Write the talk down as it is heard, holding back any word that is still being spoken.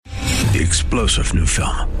The explosive new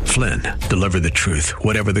film, Flynn, Deliver the Truth,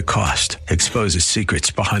 Whatever the Cost, exposes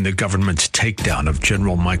secrets behind the government's takedown of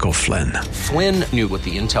General Michael Flynn. Flynn knew what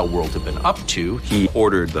the intel world had been up to. He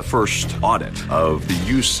ordered the first audit of the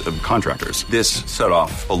use of contractors. This set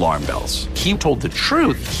off alarm bells. He told the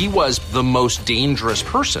truth. He was the most dangerous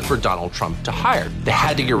person for Donald Trump to hire. They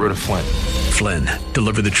had to get rid of Flynn. Flynn,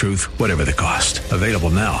 Deliver the Truth, Whatever the Cost. Available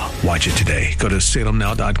now. Watch it today. Go to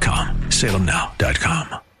salemnow.com.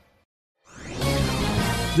 salemnow.com.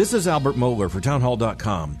 This is Albert Mohler for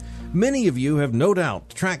townhall.com. Many of you have no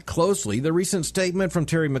doubt tracked closely the recent statement from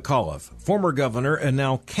Terry McAuliffe, former governor and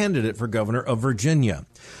now candidate for governor of Virginia.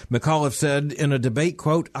 McAuliffe said in a debate,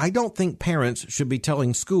 quote, "I don't think parents should be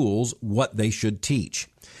telling schools what they should teach."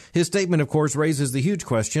 His statement, of course, raises the huge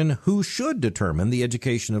question, who should determine the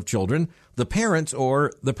education of children, the parents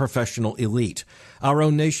or the professional elite? Our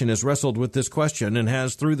own nation has wrestled with this question and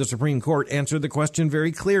has, through the Supreme Court, answered the question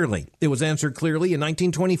very clearly. It was answered clearly in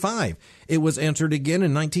 1925. It was answered again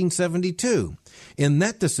in 1972. In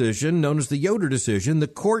that decision, known as the Yoder decision, the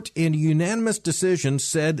court in unanimous decision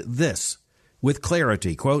said this, with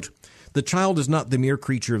clarity, quote, "The child is not the mere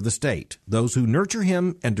creature of the state. Those who nurture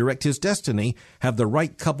him and direct his destiny have the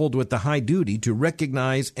right coupled with the high duty to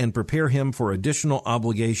recognize and prepare him for additional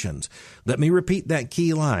obligations." Let me repeat that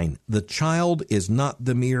key line. The child is not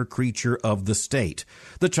the mere creature of the state.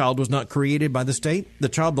 The child was not created by the state. The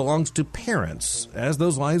child belongs to parents, as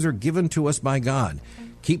those lives are given to us by God.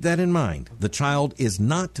 Keep that in mind. The child is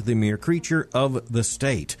not the mere creature of the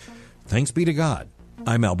state. Thanks be to God.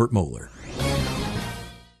 I'm Albert Mohler.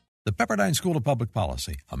 The Pepperdine School of Public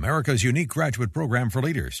Policy, America's unique graduate program for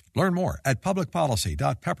leaders. Learn more at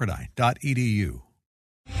publicpolicy.pepperdine.edu.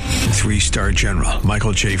 3-star General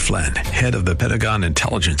Michael J. Flynn, head of the Pentagon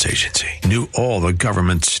Intelligence Agency, knew all the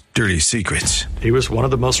government's dirty secrets. He was one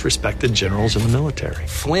of the most respected generals in the military.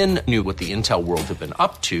 Flynn knew what the intel world had been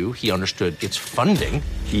up to. He understood its funding.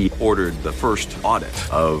 He ordered the first audit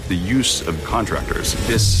of the use of contractors.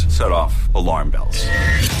 This set off alarm bells.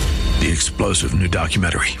 The explosive new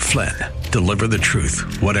documentary, Flynn, Deliver the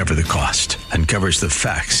Truth, Whatever the Cost, uncovers the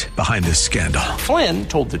facts behind this scandal. Flynn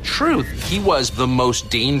told the truth. He was the most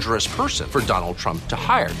dangerous person for Donald Trump to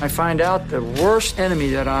hire. I find out the worst enemy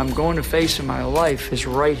that I'm going to face in my life is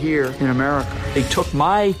right here in America. They took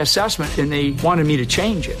my assessment and they wanted me to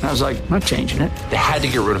change it. And I was like, I'm not changing it. They had to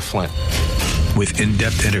get rid of Flynn. With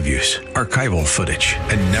in-depth interviews, archival footage,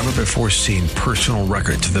 and never-before-seen personal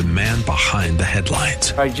records of the man behind the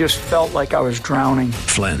headlines. I just felt like I was drowning.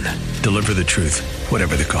 Flynn, Deliver the Truth,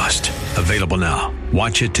 Whatever the Cost. Available now.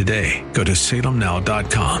 Watch it today. Go to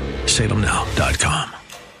salemnow.com. salemnow.com.